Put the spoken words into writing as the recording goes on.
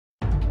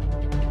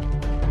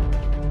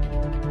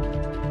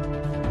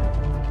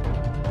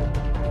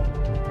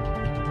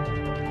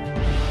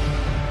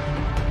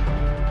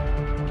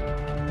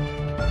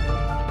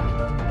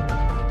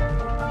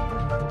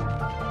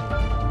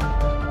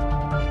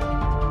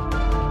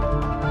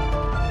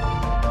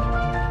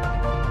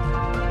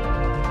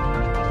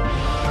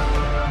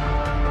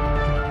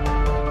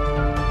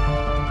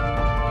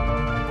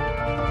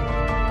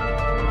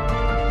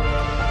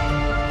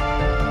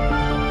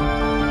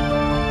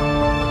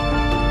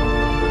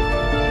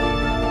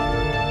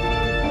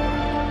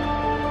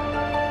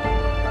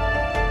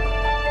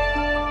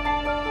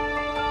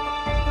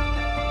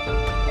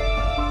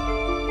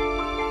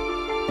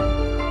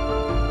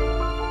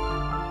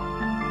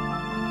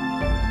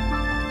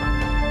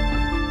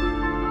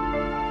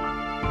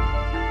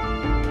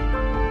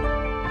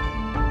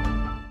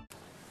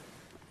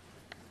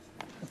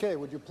Okay,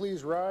 would you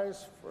please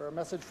rise for a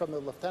message from the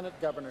Lieutenant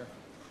Governor?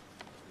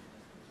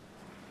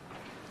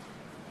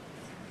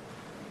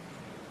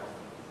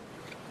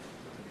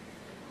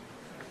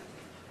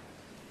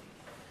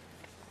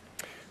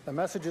 The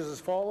message is as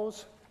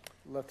follows.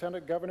 The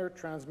Lieutenant Governor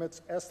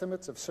transmits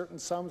estimates of certain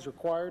sums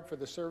required for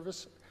the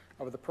service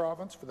of the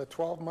province for the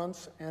 12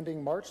 months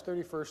ending March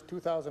 31st,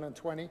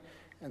 2020,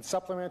 and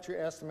supplementary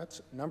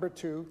estimates number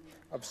 2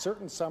 of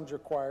certain sums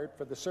required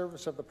for the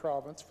service of the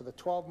province for the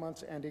 12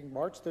 months ending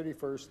March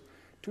 31st,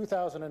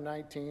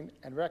 2019,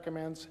 and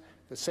recommends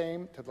the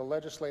same to the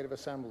Legislative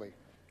Assembly.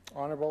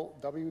 Honourable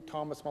W.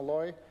 Thomas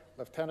Malloy,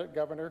 Lieutenant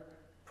Governor,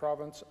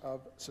 Province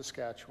of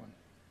Saskatchewan.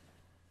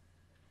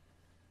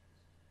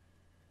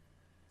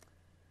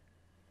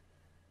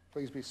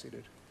 Please be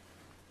seated.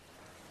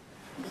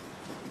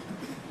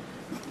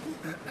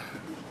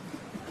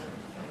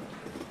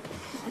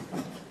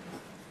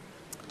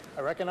 I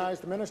recognize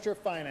the Minister of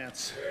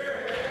Finance.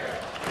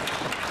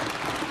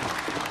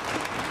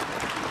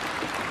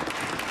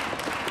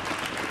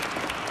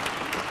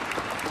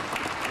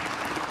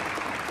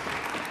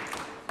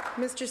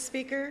 Mr.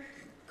 Speaker,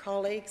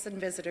 colleagues and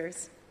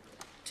visitors,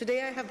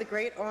 today I have the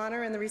great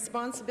honour and the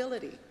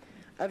responsibility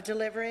of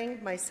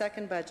delivering my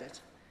second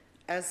budget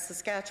as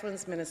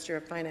Saskatchewan's Minister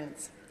of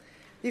Finance.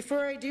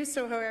 Before I do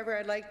so, however,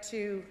 I'd like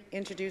to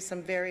introduce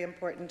some very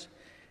important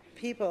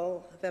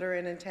people that are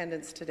in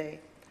attendance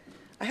today.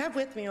 I have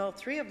with me all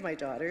 3 of my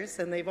daughters,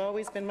 and they've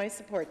always been my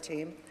support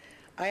team.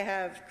 I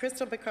have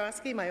Crystal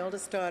Bukowski, my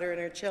oldest daughter,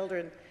 and her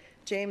children,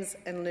 James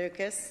and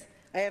Lucas.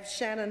 I have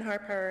Shannon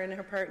Harpauer and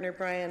her partner,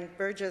 Brian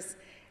Burgess,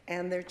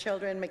 and their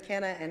children,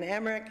 McKenna and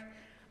Emmerich.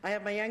 I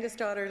have my youngest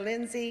daughter,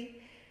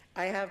 Lindsay.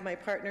 I have my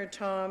partner,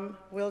 Tom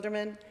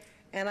Wilderman.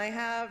 And I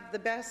have the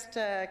best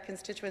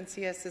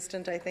constituency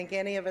assistant I think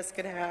any of us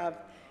could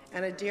have,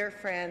 and a dear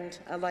friend,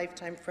 a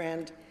lifetime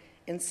friend,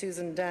 in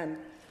Susan Dunn.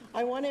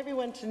 I want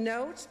everyone to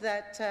note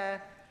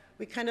that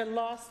we kind of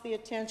lost the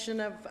attention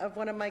of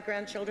one of my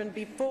grandchildren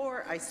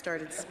before I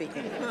started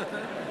speaking.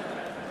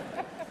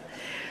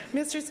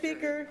 Mr.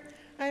 Speaker,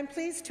 I am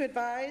pleased to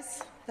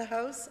advise the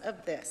House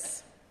of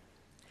this.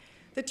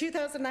 The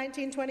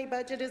 2019-20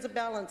 budget is a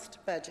balanced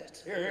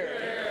budget. Hear,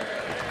 hear.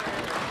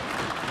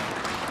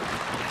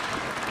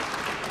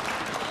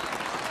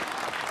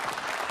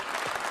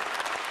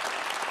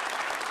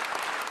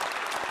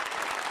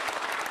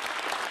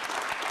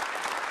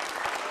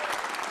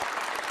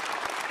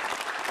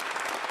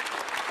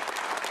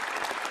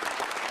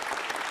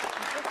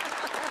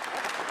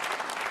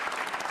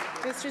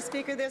 Mr.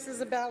 Speaker, this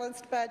is a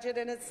balanced budget,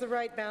 and it's the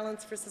right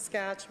balance for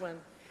Saskatchewan.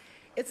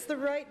 It's the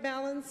right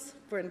balance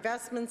for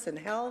investments in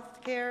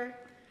health care,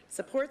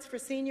 supports for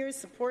seniors,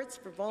 supports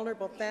for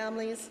vulnerable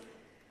families,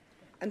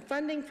 and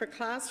funding for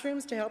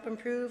classrooms to help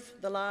improve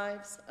the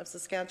lives of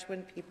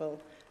Saskatchewan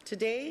people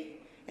today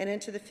and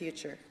into the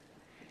future.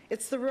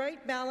 It's the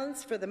right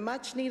balance for the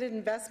much-needed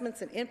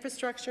investments in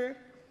infrastructure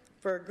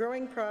for a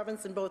growing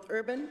province in both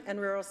urban and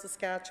rural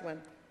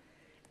Saskatchewan.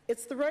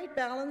 It's the right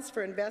balance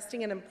for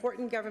investing in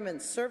important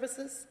government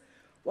services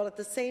while at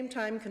the same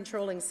time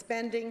controlling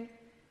spending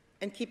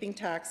and keeping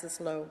taxes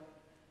low.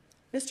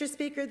 Mr.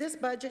 Speaker, this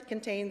budget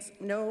contains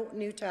no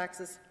new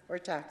taxes or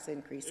tax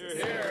increases.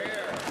 Hear, hear,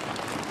 hear.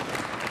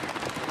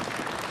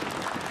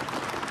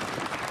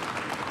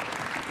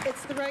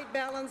 It's the right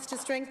balance to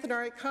strengthen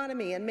our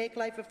economy and make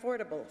life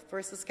affordable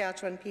for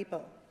Saskatchewan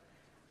people.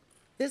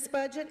 This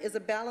budget is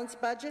a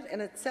balanced budget,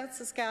 and it sets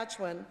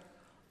Saskatchewan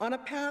on a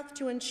path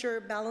to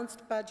ensure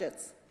balanced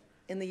budgets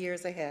in the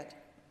years ahead.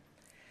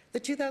 The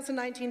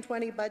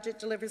 2019-20 budget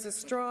delivers a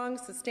strong,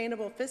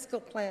 sustainable fiscal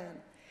plan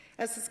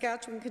as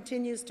Saskatchewan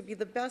continues to be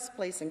the best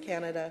place in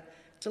Canada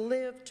to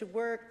live, to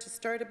work, to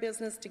start a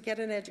business, to get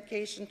an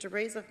education, to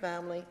raise a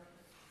family,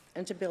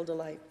 and to build a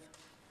life.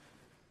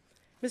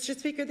 Mr.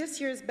 Speaker, this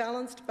year's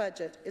balanced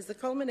budget is the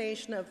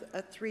culmination of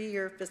a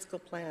 3-year fiscal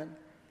plan.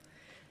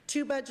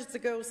 2 budgets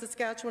ago,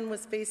 Saskatchewan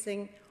was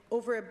facing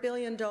over $1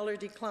 billion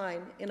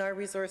decline in our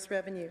resource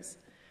revenues.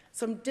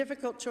 Some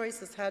difficult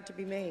choices had to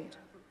be made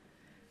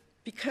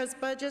because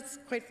budgets,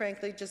 quite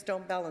frankly, just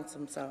don't balance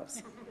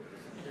themselves.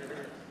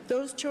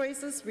 Those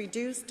choices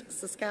reduced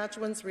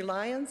Saskatchewan's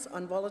reliance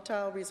on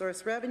volatile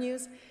resource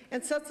revenues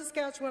and set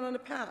Saskatchewan on a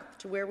path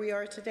to where we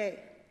are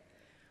today,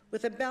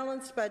 with a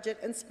balanced budget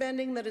and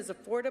spending that is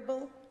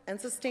affordable and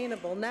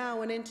sustainable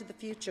now and into the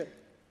future.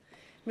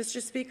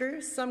 Mr. Speaker,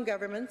 some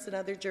governments in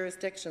other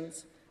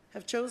jurisdictions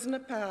have chosen a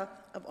path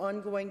of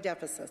ongoing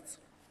deficits.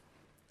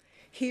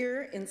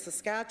 Here in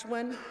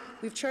Saskatchewan,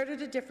 we've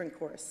charted a different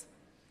course,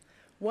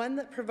 one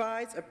that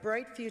provides a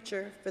bright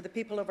future for the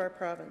people of our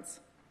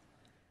province.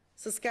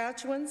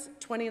 Saskatchewan's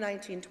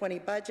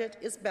 2019-20 budget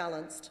is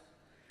balanced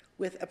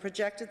with a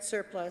projected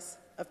surplus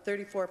of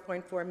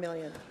 $34.4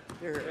 million.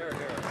 Here, here,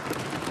 here.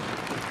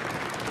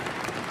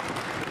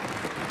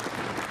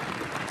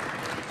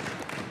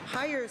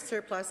 Higher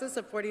surpluses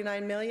of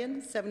 $49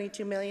 million,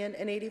 $72 million,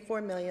 and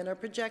 $84 million are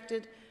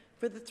projected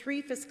for the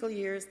 3 fiscal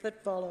years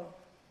that follow.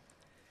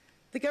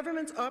 The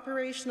government's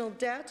operational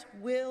debt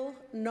will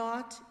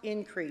not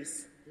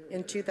increase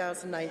in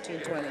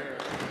 2019-20.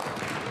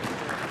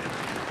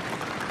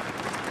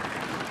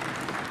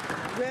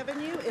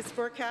 Revenue is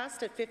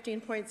forecast at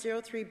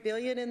 $15.03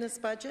 billion in this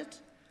budget,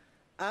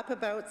 up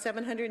about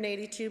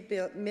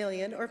 $782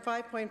 million, or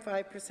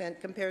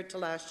 5.5% compared to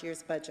last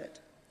year's budget.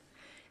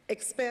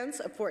 Expense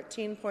of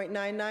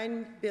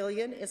 $14.99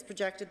 billion is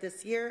projected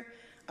this year,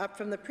 up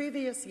from the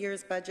previous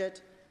year's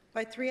budget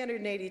by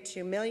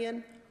 $382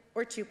 million,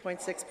 or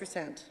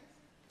 2.6%.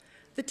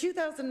 The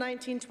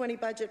 2019-20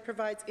 budget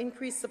provides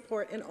increased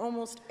support in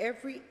almost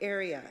every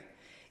area: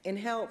 in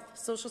health,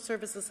 social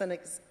services and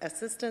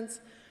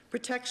assistance,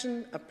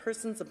 protection of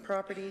persons and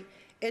property,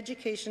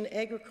 education,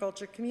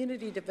 agriculture,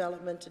 community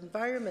development,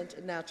 environment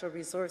and natural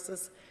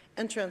resources,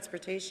 and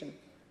transportation.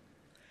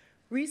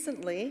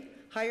 Recently,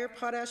 higher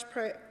potash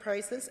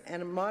prices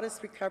and a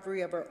modest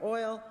recovery of our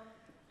oil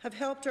have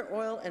helped our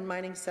oil and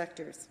mining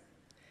sectors.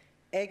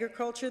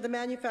 Agriculture, the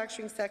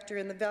manufacturing sector,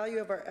 and the value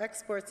of our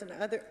exports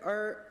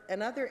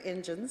and other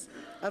engines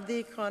of the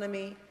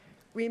economy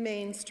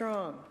remain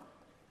strong.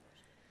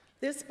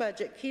 This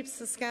budget keeps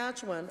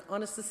Saskatchewan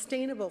on a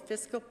sustainable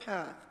fiscal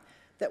path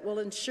that will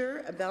ensure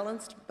a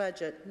balanced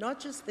budget, not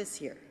just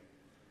this year,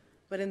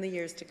 but in the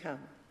years to come.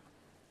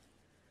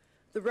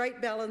 The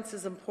right balance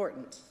is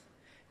important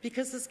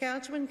because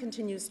Saskatchewan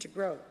continues to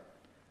grow.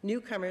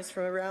 Newcomers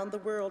from around the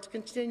world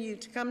continue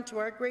to come to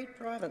our great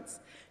province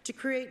to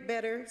create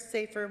better,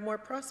 safer, more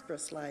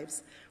prosperous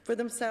lives for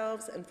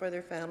themselves and for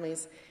their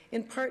families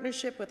in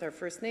partnership with our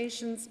First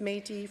Nations,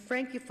 Métis,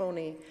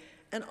 Francophone,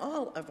 and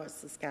all of us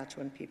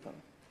Saskatchewan people.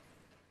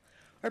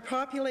 Our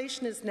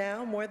population is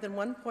now more than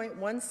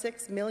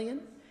 1.16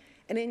 million,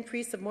 an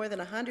increase of more than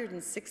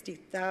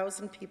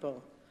 160,000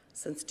 people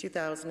since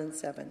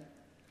 2007.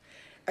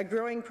 A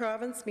growing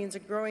province means a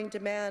growing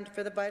demand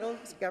for the vital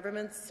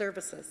government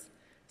services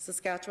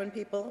Saskatchewan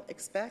people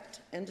expect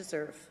and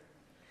deserve.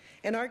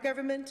 And our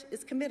government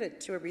is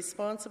committed to a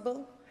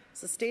responsible,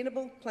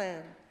 sustainable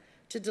plan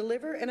to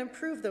deliver and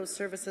improve those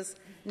services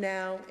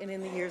now and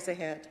in the years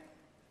ahead.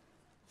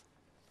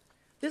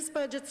 This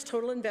budget's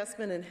total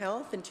investment in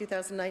health in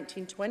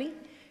 2019-20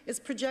 is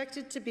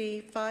projected to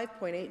be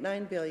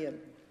 $5.89 billion.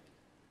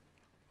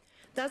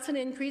 That's an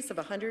increase of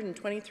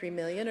 $123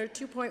 million, or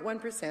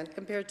 2.1%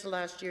 compared to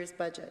last year's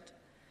budget.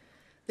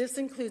 This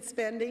includes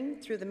spending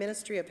through the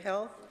Ministry of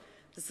Health,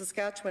 the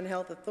Saskatchewan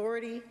Health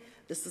Authority,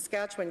 the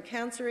Saskatchewan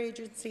Cancer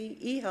Agency,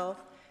 eHealth,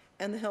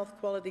 and the Health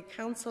Quality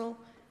Council,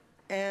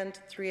 and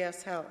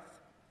 3S Health.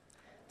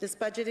 This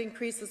budget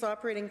increases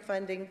operating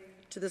funding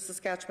to the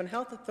Saskatchewan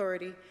Health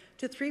Authority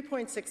to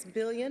 $3.6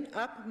 billion,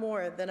 up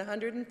more than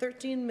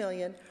 $113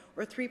 million,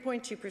 or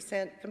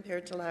 3.2%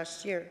 compared to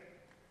last year.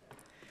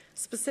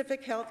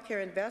 Specific health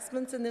care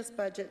investments in this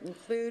budget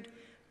include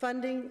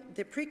funding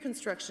the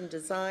pre-construction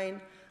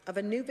design of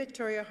a new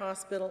Victoria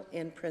Hospital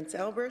in Prince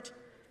Albert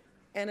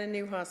and a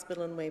new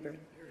hospital in Weyburn.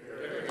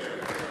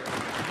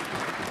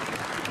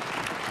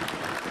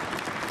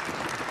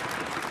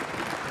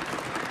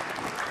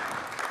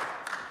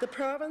 The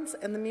province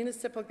and the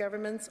municipal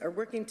governments are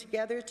working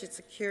together to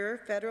secure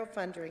federal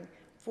funding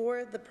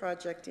for the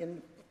project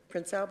in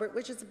Prince Albert,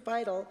 which is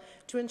vital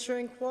to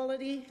ensuring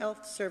quality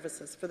health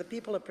services for the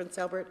people of Prince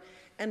Albert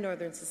and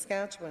northern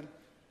Saskatchewan.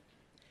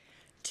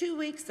 2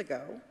 weeks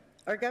ago,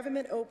 our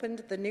government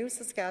opened the new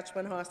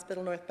Saskatchewan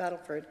Hospital, North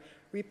Battleford,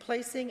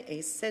 replacing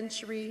a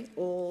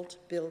century-old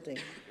building.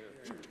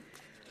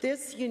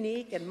 This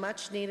unique and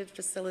much-needed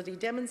facility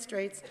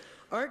demonstrates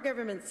our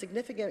government's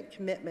significant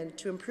commitment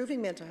to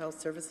improving mental health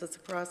services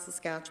across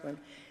Saskatchewan.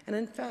 And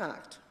in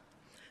fact,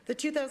 the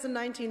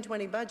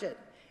 2019-20 budget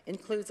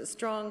includes a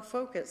strong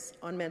focus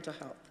on mental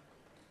health.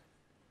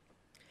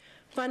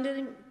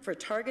 Funding for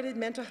targeted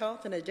mental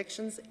health and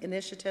addictions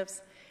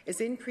initiatives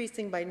is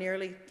increasing by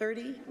nearly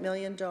 $30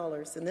 million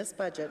in this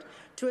budget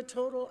to a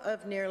total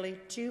of nearly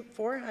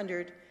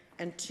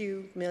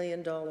 $402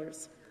 million.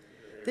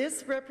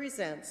 This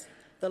represents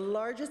the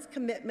largest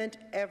commitment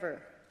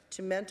ever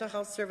to mental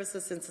health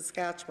services in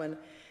Saskatchewan,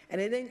 and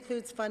it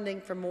includes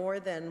funding for more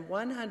than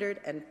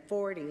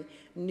 140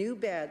 new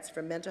beds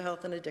for mental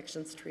health and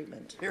addictions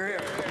treatment. Hear, hear.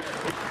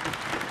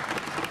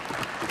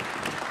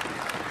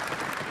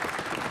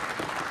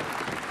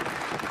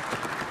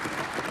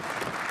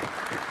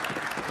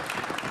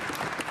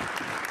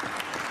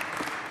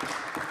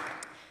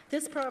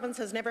 This province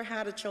has never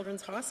had a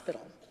children's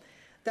hospital.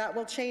 That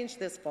will change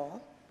this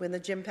fall when the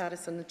Jim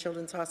Pattison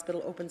Children's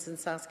Hospital opens in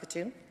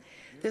Saskatoon.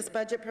 This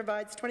budget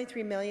provides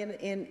 $23 million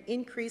in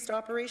increased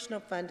operational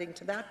funding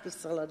to that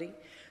facility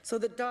so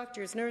that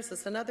doctors,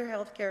 nurses, and other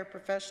healthcare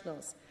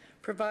professionals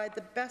provide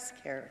the best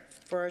care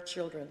for our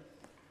children.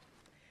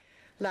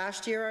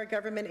 Last year, our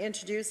government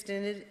introduced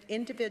an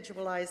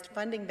individualized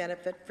funding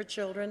benefit for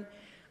children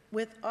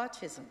with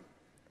autism.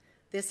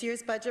 This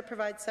year's budget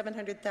provides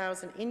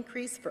 $700,000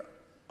 increase for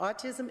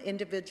autism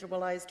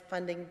individualized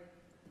funding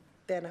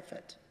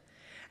benefit.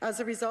 As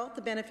a result,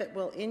 the benefit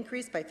will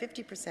increase by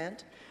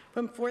 50%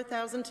 from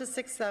 $4,000 to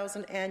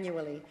 $6,000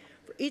 annually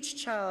for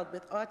each child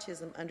with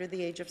autism under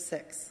the age of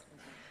 6.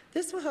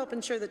 This will help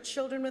ensure that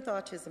children with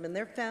autism and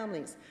their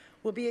families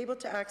will be able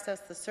to access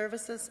the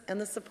services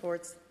and the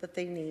supports that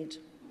they need.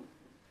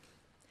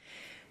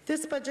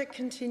 This budget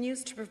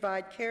continues to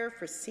provide care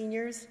for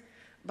seniors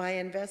by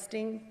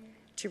investing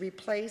to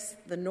replace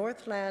the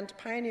Northland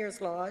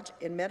Pioneers Lodge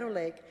in Meadow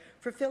Lake,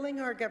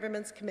 fulfilling our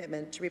government's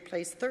commitment to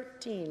replace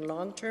 13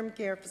 long-term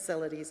care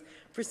facilities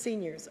for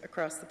seniors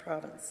across the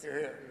province.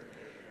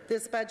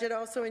 This budget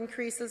also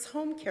increases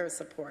home care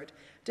support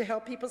to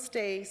help people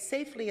stay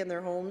safely in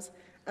their homes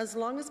as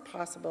long as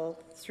possible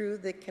through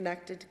the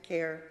Connected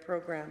Care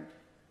program.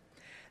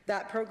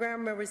 That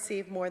program will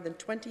receive more than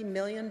 $20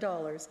 million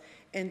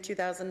in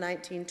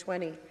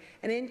 2019-20,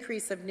 an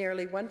increase of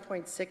nearly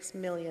 $1.6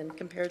 million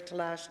compared to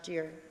last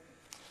year.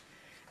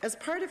 As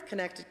part of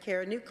Connected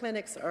Care, new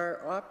clinics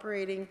are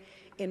operating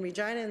in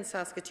Regina and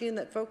Saskatoon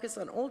that focus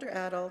on older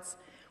adults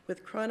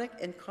with chronic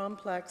and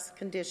complex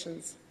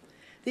conditions.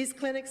 These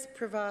clinics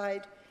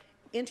provide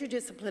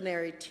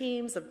interdisciplinary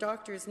teams of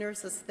doctors,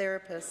 nurses,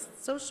 therapists,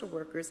 social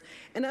workers,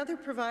 and other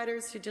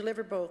providers who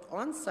deliver both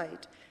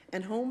on-site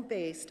and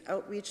home-based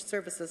outreach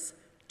services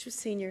to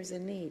seniors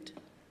in need.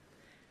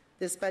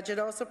 This budget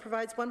also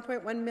provides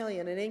 $1.1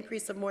 million, an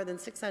increase of more than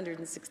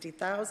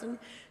 $660,000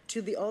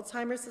 to the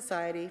Alzheimer's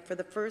Society for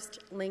the First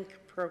Link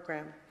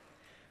program.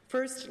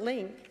 First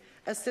Link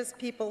assists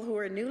people who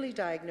are newly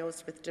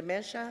diagnosed with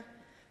dementia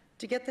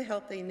to get the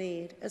help they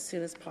need as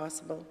soon as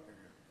possible.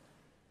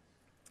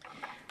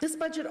 This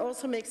budget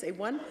also makes a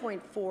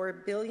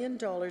 $1.4 billion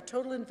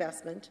total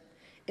investment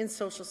in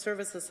social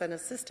services and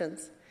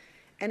assistance,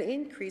 an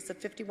increase of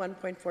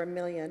 $51.4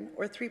 million,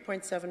 or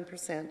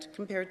 3.7%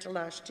 compared to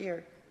last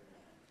year.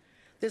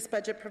 This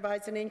budget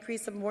provides an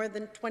increase of more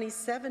than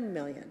 $27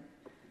 million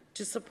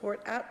to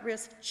support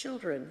at-risk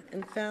children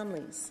and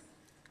families.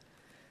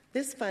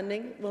 This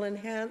funding will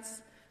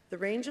enhance the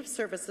range of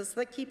services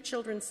that keep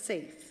children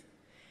safe,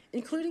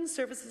 including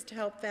services to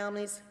help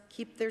families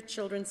keep their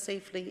children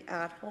safely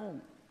at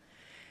home,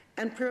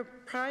 and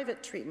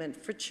private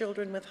treatment for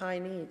children with high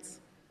needs.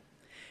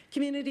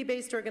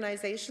 Community-based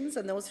organizations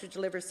and those who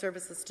deliver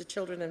services to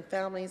children and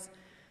families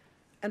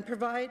and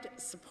provide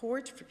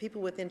support for people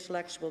with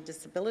intellectual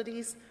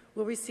disabilities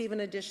will receive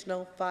an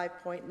additional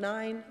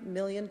 $5.9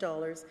 million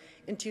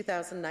in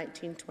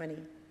 2019-20.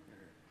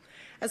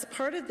 As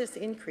part of this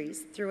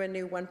increase, through a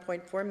new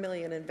 $1.4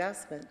 million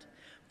investment,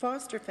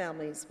 foster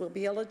families will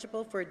be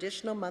eligible for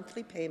additional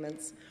monthly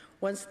payments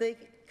once they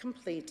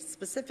complete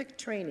specific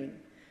training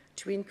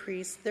to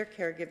increase their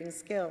caregiving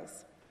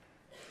skills.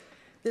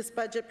 This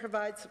budget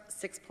provides a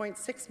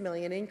 $6.6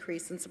 million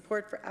increase in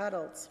support for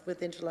adults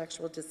with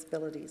intellectual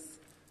disabilities.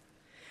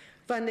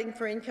 Funding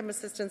for income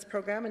assistance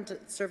program and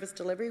service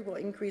delivery will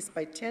increase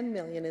by $10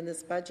 million in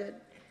this budget,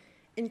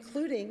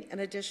 including an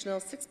additional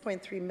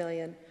 $6.3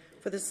 million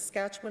for the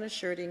Saskatchewan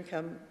Assured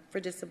Income for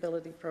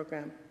Disability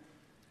program.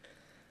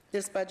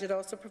 This budget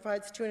also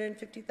provides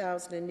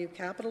 $250,000 in new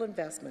capital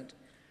investment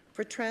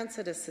for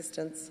transit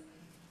assistance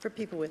for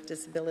people with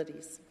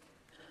disabilities.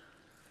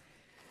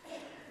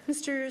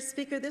 Mr.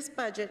 Speaker, this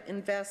budget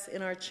invests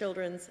in our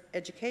children's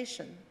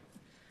education.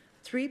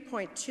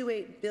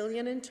 $3.28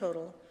 billion in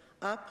total,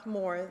 up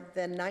more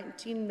than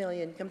 $19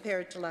 million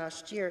compared to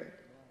last year.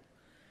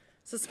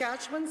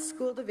 Saskatchewan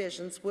school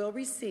divisions will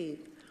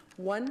receive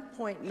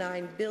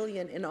 $1.9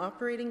 billion in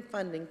operating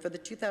funding for the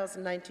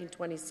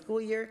 2019-20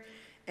 school year,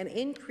 an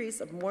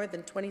increase of more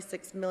than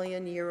 $26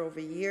 million year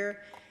over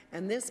year,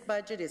 and this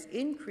budget is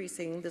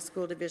increasing the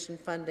school division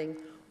funding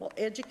while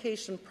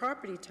education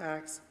property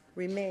tax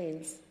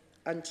remains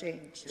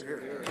unchanged.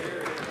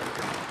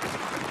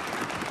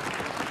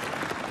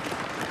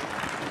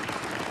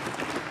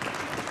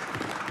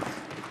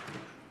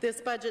 This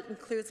budget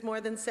includes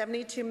more than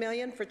 $72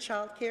 million for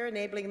childcare,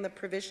 enabling the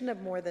provision of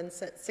more than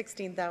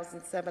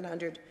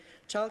 16,700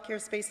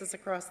 childcare spaces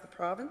across the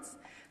province.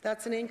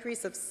 That's an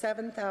increase of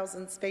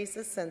 7,000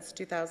 spaces since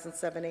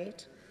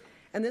 2007-8.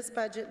 And this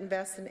budget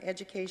invests in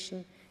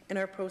education in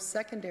our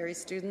post-secondary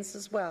students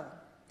as well.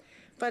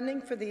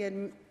 Funding for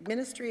the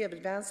Ministry of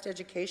Advanced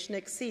Education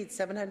exceeds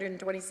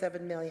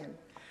 $727 million.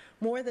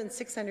 More than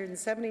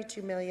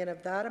 $672 million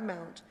of that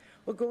amount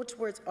will go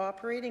towards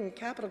operating and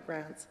capital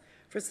grants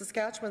for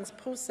Saskatchewan's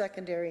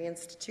post-secondary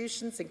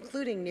institutions,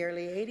 including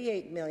nearly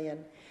 $88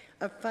 million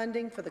of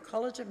funding for the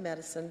College of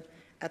Medicine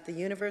at the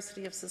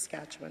University of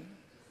Saskatchewan.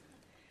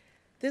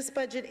 This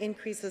budget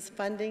increases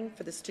funding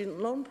for the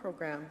student loan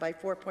program by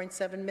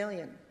 $4.7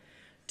 million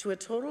to a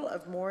total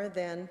of more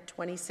than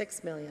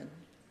 $26 million.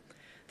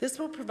 This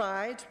will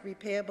provide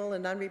repayable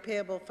and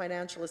unrepayable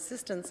financial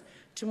assistance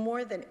to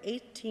more than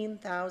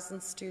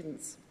 18,000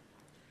 students.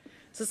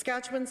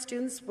 Saskatchewan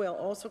students will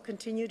also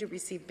continue to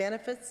receive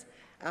benefits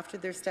after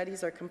their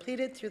studies are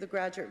completed through the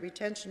Graduate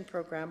Retention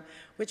Program,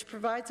 which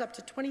provides up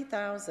to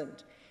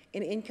 $20,000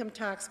 in income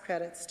tax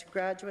credits to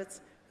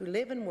graduates who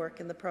live and work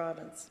in the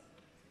province.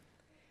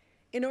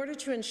 In order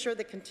to ensure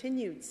the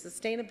continued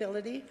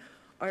sustainability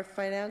of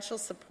financial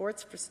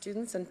supports for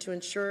students and to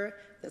ensure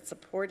that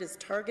support is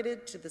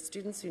targeted to the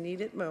students who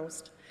need it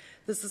most,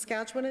 the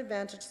Saskatchewan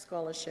Advantage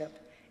Scholarship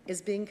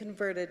is being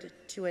converted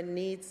to a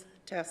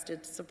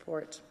needs-tested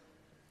support.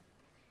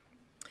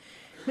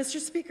 Mr.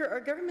 Speaker, our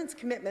government's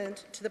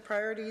commitment to the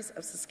priorities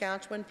of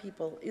Saskatchewan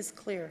people is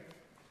clear.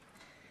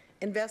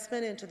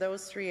 Investment into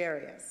those three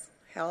areas,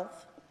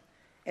 health,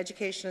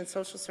 education and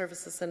social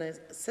services and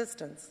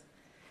assistance,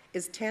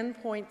 is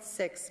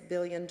 $10.6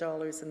 billion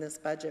in this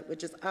budget,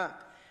 which is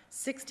up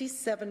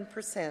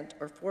 67%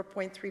 or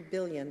 $4.3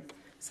 billion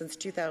since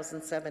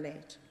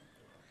 2007-8.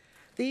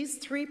 These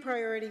three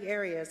priority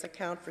areas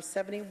account for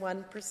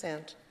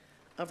 71%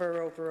 of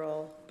our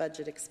overall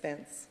budget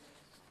expense.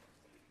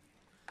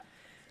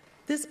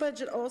 This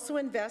budget also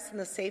invests in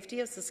the safety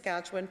of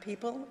Saskatchewan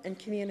people and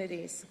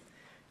communities.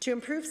 To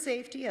improve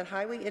safety at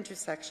highway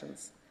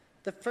intersections,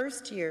 the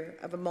first year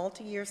of a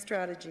multi-year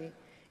strategy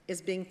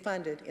is being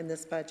funded in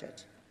this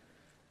budget.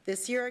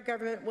 This year, our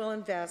government will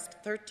invest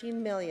 $13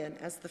 million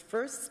as the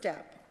first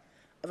step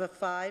of a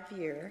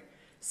 5-year,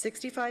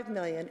 $65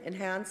 million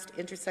enhanced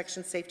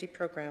intersection safety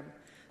program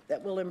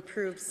that will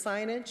improve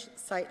signage,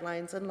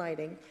 sightlines, and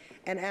lighting,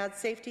 and add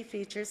safety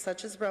features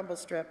such as rumble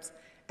strips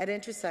at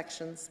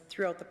intersections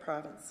throughout the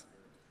province.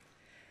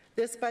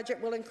 This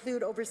budget will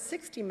include over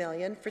 $60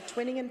 million for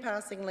twinning and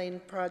passing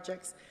lane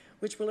projects,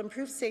 which will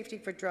improve safety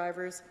for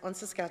drivers on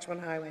Saskatchewan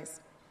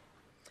highways.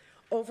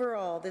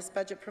 Overall, this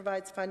budget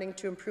provides funding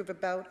to improve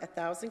about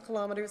 1,000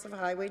 kilometres of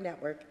highway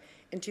network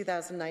in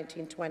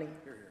 2019-20.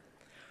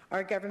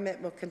 Our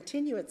government will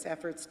continue its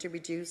efforts to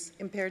reduce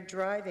impaired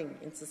driving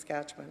in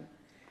Saskatchewan,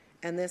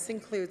 and this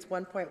includes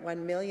 $1.1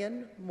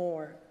 million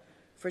more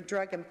for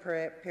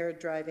drug-impaired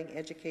driving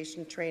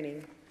education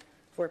training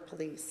for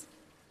police.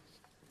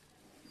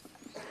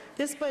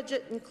 This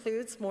budget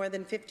includes more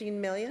than $15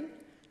 million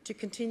to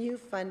continue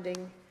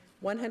funding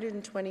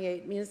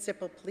 128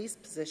 municipal police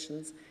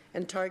positions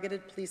and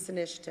targeted police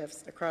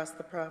initiatives across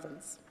the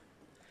province.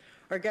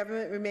 Our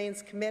government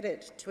remains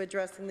committed to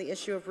addressing the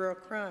issue of rural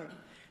crime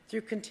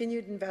through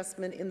continued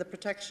investment in the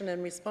protection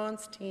and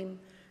response team,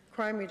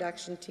 crime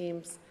reduction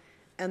teams,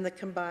 and the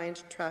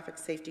combined traffic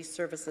safety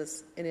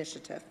services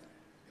initiative.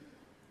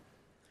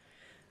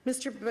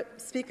 Mr.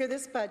 Speaker,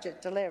 this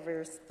budget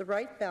delivers the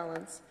right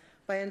balance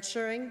by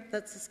ensuring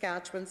that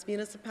Saskatchewan's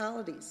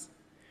municipalities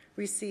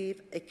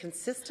receive a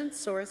consistent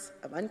source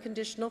of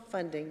unconditional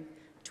funding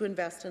to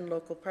invest in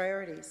local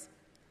priorities.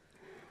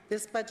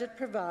 This budget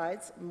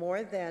provides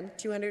more than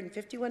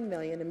 $251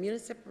 million in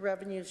municipal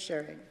revenue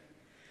sharing,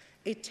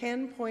 a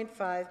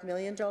 $10.5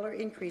 million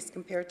increase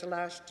compared to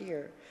last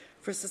year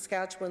for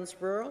Saskatchewan's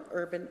rural,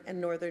 urban,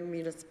 and northern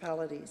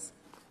municipalities.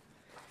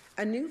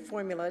 A new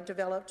formula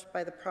developed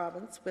by the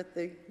province with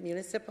the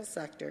municipal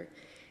sector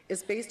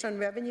is based on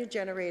revenue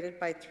generated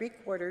by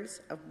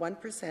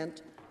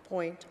 3/4%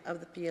 point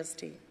of the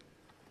PST.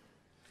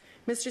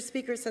 Mr.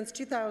 Speaker, since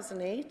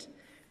 2008,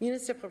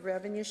 municipal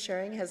revenue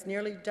sharing has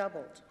nearly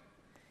doubled,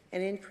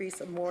 an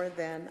increase of more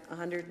than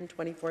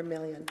 $124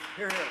 million.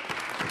 Hear, hear.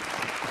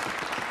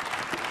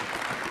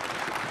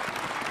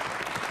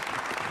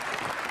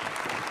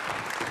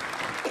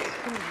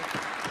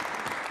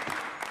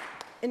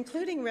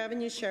 Including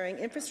revenue sharing,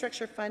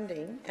 infrastructure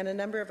funding, and a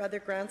number of other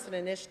grants and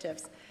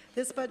initiatives,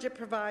 this budget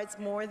provides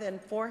more than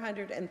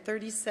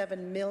 $437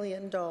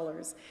 million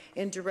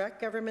in direct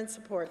government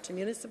support to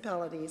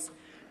municipalities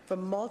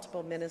from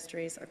multiple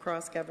ministries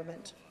across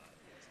government.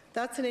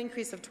 That's an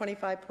increase of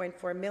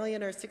 $25.4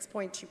 million or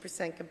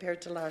 6.2%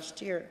 compared to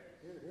last year.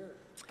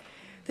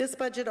 This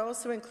budget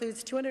also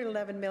includes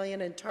 $211 million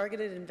in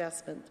targeted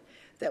investment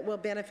that will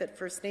benefit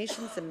First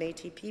Nations and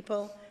Métis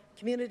people,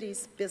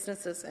 communities,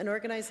 businesses, and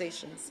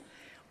organizations,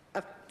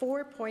 a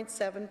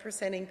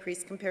 4.7%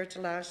 increase compared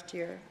to last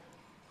year.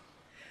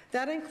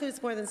 That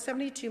includes more than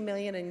 $72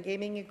 million in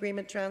gaming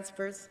agreement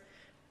transfers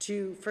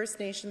to First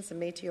Nations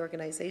and Métis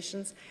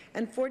organizations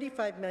and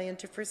 $45 million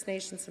to First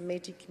Nations and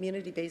Métis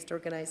community-based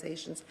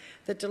organizations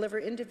that deliver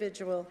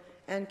individual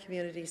and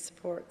community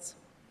supports.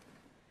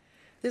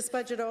 This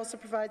budget also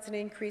provides an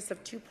increase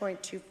of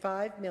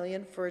 $2.25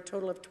 million for a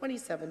total of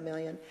 $27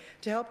 million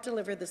to help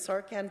deliver the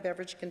Sarcan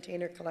beverage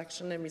container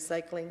collection and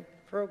recycling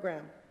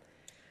program.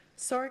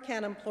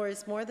 Sarcan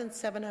employs more than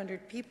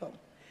 700 people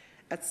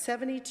at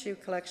 72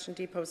 collection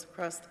depots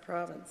across the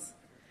province.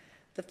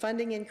 The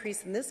funding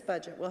increase in this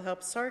budget will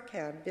help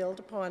Sarcan build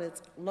upon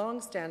its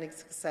long-standing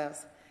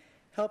success,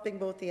 helping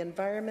both the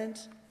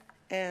environment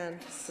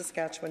and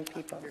Saskatchewan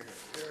people.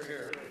 Hear,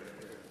 hear.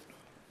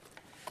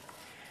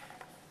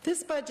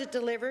 This budget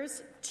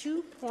delivers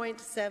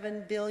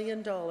 $2.7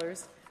 billion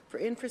for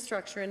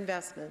infrastructure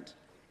investment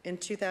in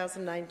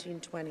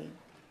 2019-20.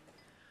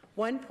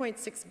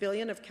 $1.6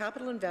 billion of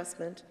capital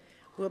investment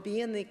will be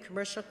in the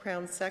commercial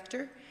crown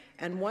sector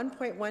and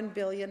 $1.1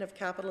 billion of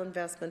capital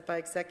investment by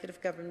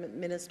executive government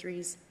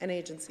ministries and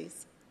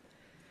agencies.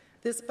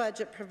 This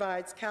budget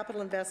provides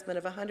capital investment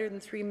of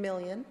 $103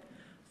 million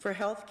for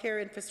healthcare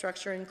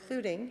infrastructure,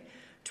 including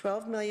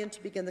 $12 million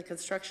to begin the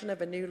construction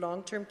of a new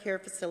long-term care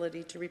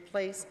facility to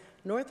replace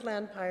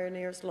Northland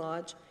Pioneers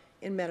Lodge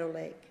in Meadow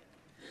Lake,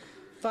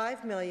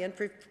 $5 million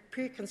for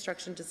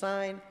pre-construction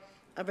design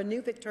of a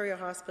new Victoria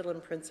Hospital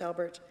in Prince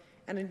Albert,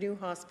 and a new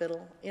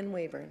hospital in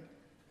Weyburn.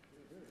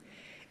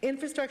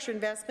 Infrastructure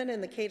investment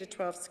in the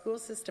K-12 school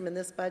system in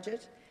this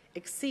budget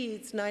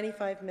exceeds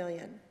 $95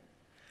 million.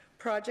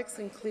 Projects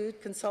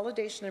include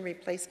consolidation and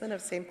replacement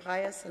of St.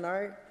 Pius and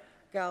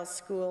Argyle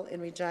School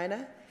in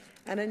Regina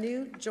and a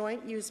new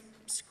joint-use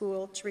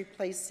school to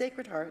replace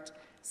Sacred Heart,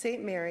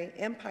 St. Mary,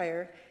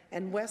 Empire,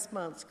 and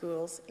Westmount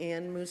schools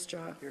in Moose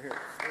Jaw. Hear, hear.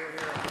 Hear,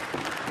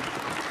 hear.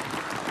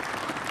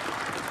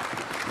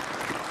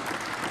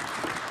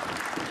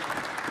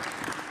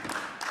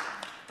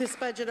 This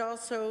budget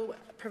also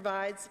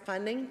provides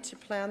funding to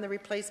plan the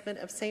replacement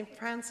of St.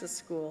 Francis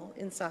School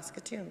in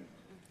Saskatoon.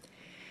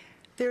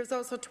 There is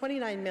also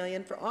 $29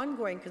 million for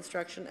ongoing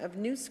construction of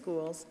new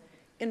schools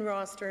in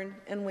Rostern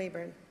and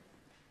Weyburn.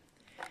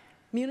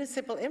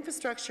 Municipal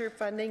infrastructure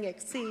funding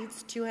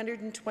exceeds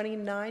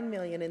 $229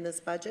 million in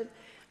this budget,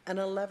 an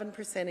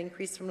 11%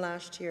 increase from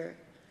last year.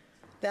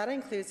 That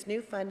includes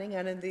new funding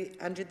under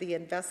the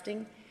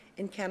Investing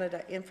in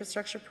Canada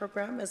Infrastructure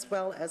Program, as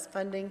well as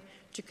funding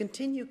to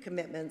continue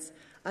commitments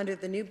under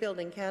the New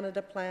Building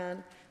Canada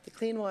Plan, the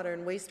Clean Water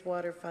and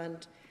Wastewater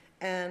Fund,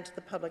 and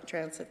the Public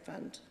Transit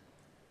Fund.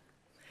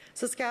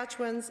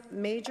 Saskatchewan's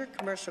major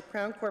commercial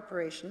crown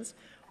corporations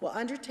will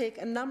undertake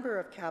a number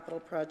of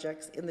capital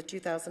projects in the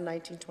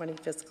 2019-20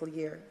 fiscal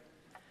year.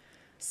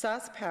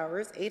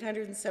 Harpauer's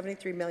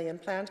 $873 million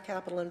planned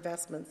capital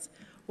investments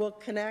will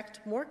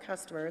connect more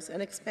customers and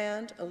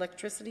expand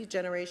electricity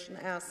generation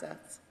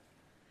assets.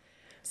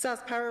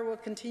 Harpauer will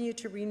continue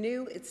to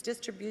renew its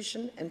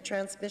distribution and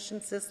transmission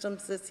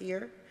systems this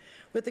year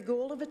with the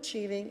goal of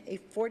achieving a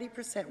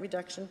 40%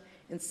 reduction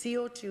in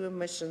CO2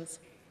 emissions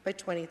by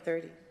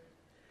 2030.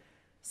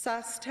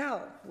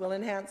 SaskTel will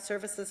enhance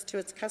services to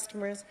its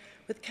customers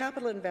with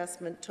capital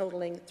investment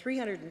totaling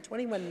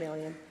 $321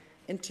 million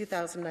in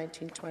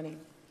 2019-20.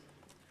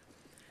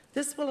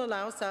 This will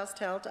allow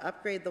SaskTel to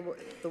upgrade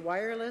the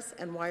wireless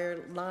and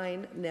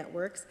wireline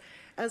networks,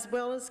 as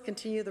well as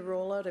continue the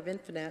rollout of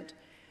Infinet,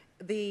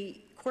 the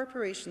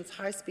corporation's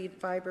high-speed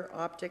fibre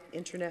optic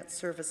internet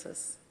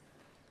services.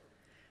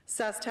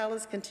 SaskTel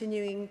is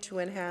continuing to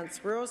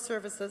enhance rural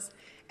services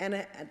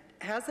and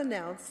has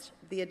announced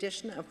the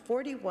addition of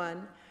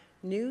 41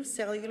 new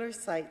cellular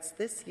sites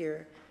this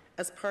year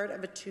as part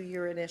of a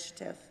 2-year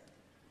initiative.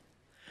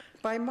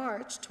 By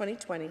March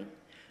 2020,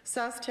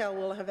 SaskTel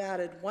will have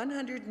added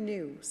 100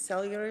 new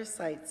cellular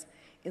sites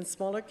in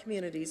smaller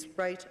communities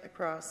right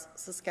across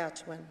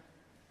Saskatchewan.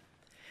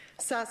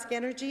 Sask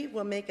Energy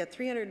will make a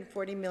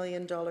 $340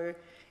 million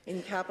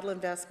in capital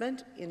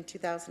investment in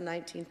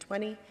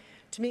 2019-20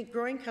 to meet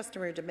growing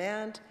customer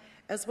demand,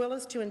 as well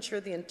as to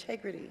ensure the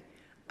integrity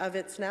of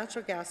its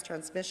natural gas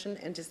transmission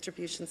and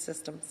distribution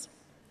systems.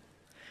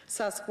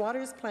 Sask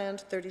Water's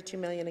planned $32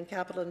 million in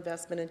capital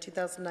investment in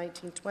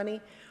 2019-20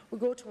 will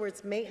go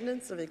towards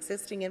maintenance of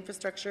existing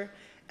infrastructure,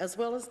 as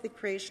well as the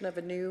creation of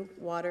a new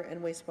water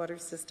and wastewater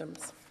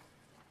systems.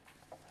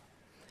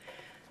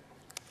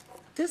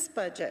 This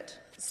budget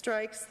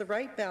strikes the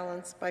right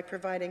balance by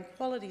providing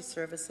quality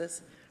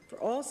services for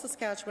all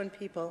Saskatchewan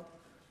people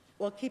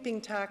while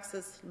keeping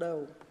taxes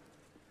low.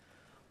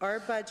 Our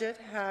budget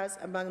has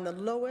among the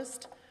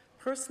lowest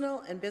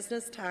personal and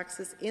business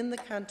taxes in the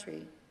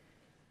country,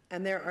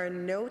 and there are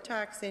no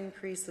tax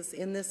increases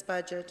in this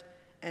budget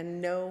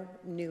and no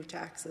new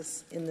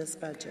taxes in this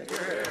budget.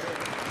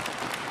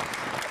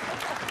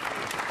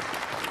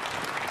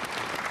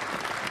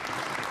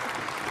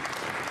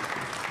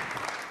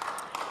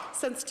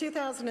 Since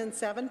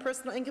 2007,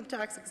 personal income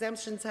tax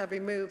exemptions have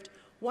removed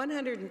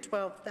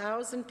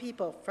 112,000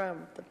 people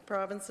from the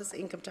province's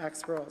income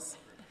tax rolls,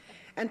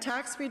 and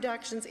tax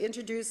reductions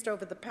introduced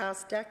over the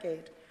past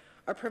decade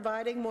are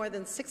providing more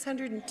than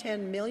 $610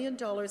 million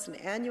in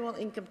annual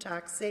income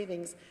tax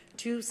savings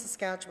to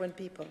Saskatchewan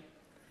people.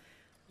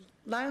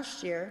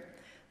 Last year,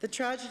 the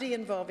tragedy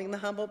involving the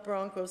Humboldt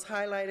Broncos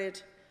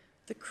highlighted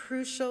the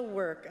crucial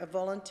work of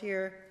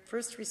volunteer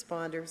first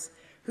responders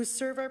who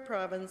serve our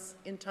province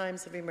in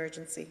times of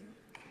emergency.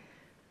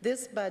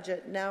 This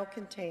budget now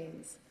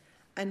contains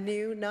a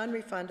new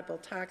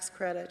non-refundable tax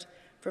credit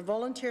for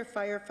volunteer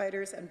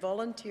firefighters and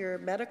volunteer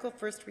medical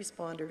first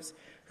responders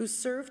who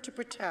serve to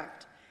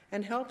protect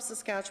and help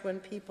Saskatchewan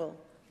people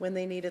when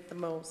they need it the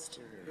most.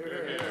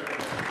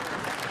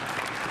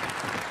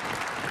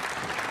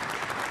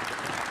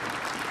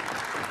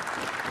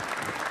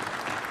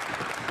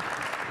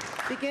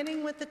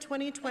 Beginning with the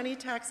 2020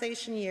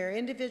 taxation year,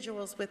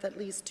 individuals with at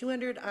least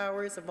 200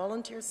 hours of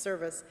volunteer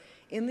service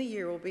in the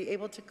year will be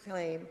able to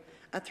claim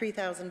a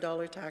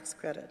 $3,000 tax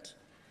credit.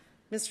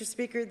 Mr.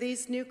 Speaker,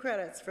 these new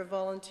credits for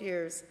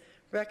volunteers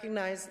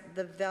recognize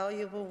the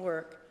valuable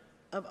work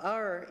of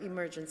our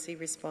emergency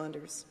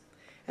responders.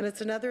 And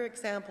it's another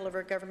example of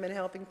our government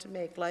helping to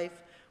make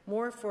life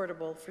more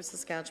affordable for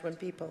Saskatchewan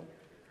people.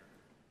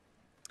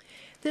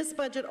 This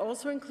budget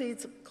also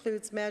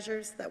includes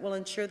measures that will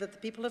ensure that the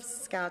people of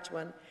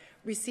Saskatchewan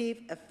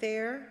receive a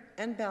fair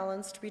and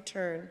balanced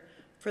return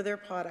for their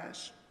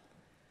potash.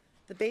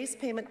 The base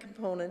payment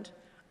component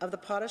of the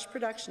potash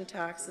production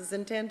tax is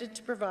intended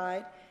to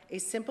provide a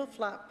simple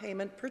flat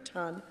payment per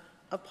ton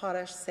of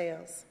potash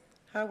sales.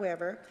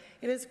 However,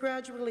 it has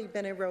gradually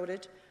been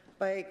eroded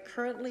by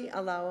currently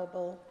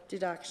allowable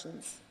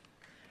deductions.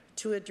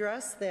 To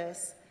address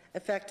this,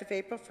 effective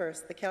April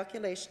 1st, the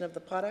calculation of the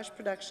potash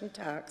production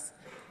tax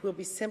will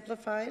be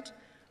simplified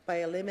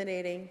by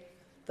eliminating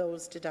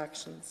those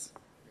deductions.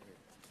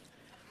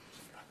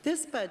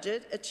 This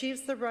budget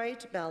achieves the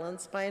right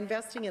balance by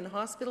investing in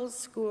hospitals,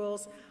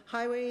 schools,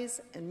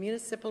 highways, and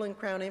municipal and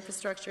Crown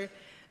infrastructure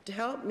to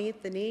help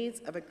meet the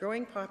needs of a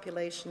growing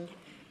population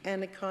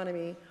and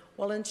economy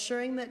while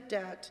ensuring that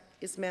debt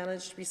is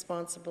managed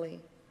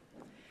responsibly.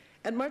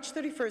 At March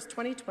 31st,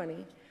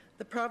 2020,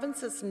 the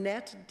province's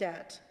net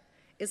debt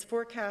is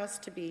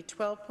forecast to be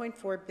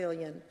 $12.4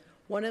 billion,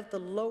 one of the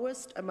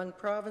lowest among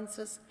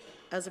provinces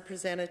as a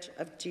percentage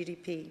of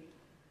GDP.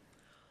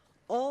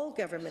 All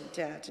government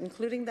debt,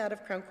 including that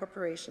of Crown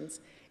corporations,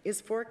 is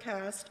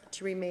forecast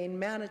to remain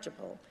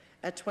manageable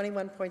at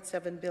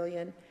 $21.7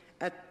 billion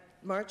at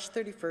March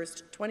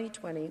 31st,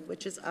 2020,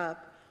 which is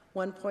up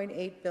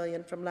 $1.8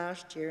 billion from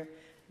last year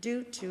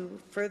due to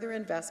further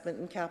investment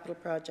in capital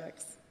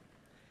projects.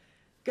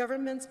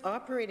 Government's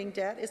operating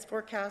debt is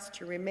forecast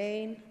to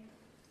remain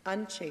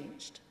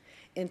unchanged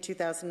in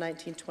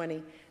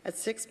 2019-20 at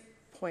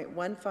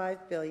 $6.15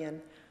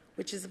 billion,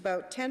 which is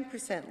about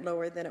 10%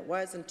 lower than it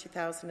was in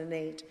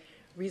 2008,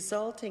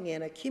 resulting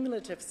in a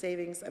cumulative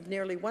savings of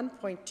nearly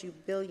 $1.2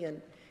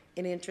 billion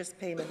in interest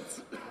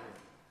payments.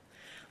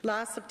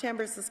 Last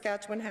September,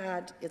 Saskatchewan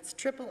had its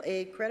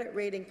AAA credit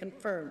rating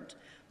confirmed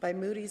by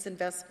Moody's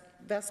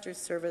Investors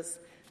Service,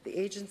 the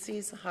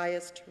agency's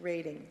highest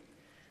rating.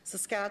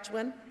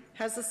 Saskatchewan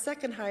has the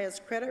second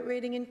highest credit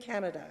rating in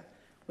Canada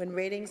when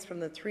ratings from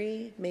the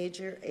three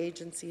major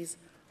agencies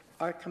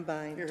are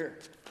combined. Here.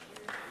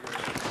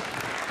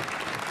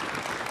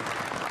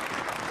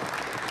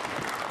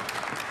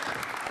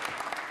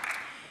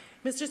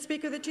 Mr.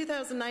 Speaker, the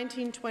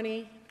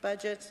 2019-20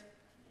 budget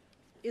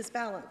is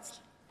balanced,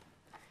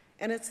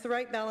 and it's the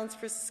right balance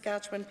for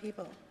Saskatchewan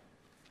people.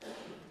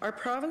 Our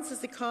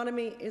province's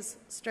economy is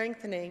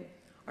strengthening.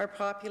 Our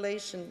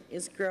population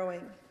is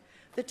growing.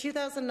 The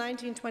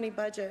 2019-20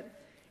 budget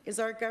is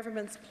our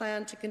government's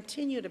plan to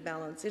continue to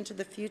balance into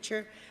the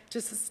future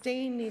to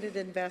sustain needed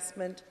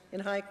investment in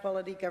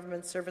high-quality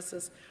government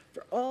services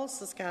for all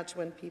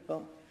Saskatchewan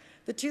people.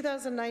 The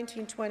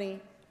 2019-20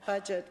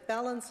 budget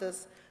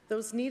balances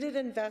those needed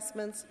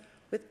investments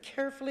with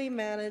carefully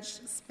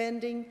managed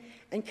spending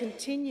and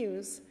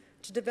continues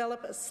to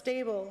develop a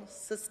stable,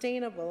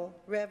 sustainable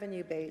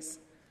revenue base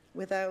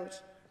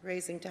without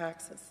raising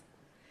taxes.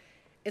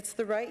 It's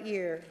the right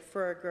year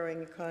for our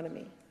growing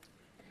economy.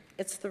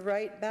 It's the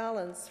right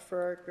balance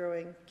for our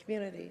growing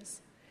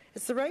communities.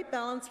 It's the right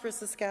balance for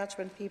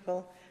Saskatchewan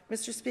people.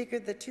 Mr. Speaker,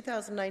 the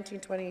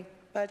 2019-20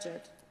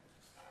 budget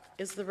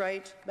is the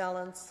right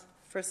balance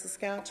for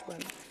Saskatchewan.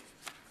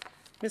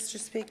 Mr.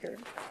 Speaker,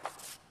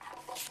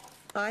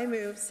 I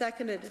move,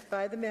 seconded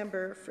by the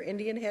member for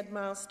Indian Head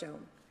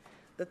Milestone,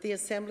 that the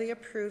Assembly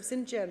approves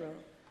in general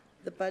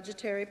the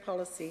budgetary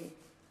policy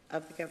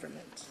of the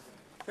government.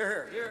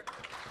 Here.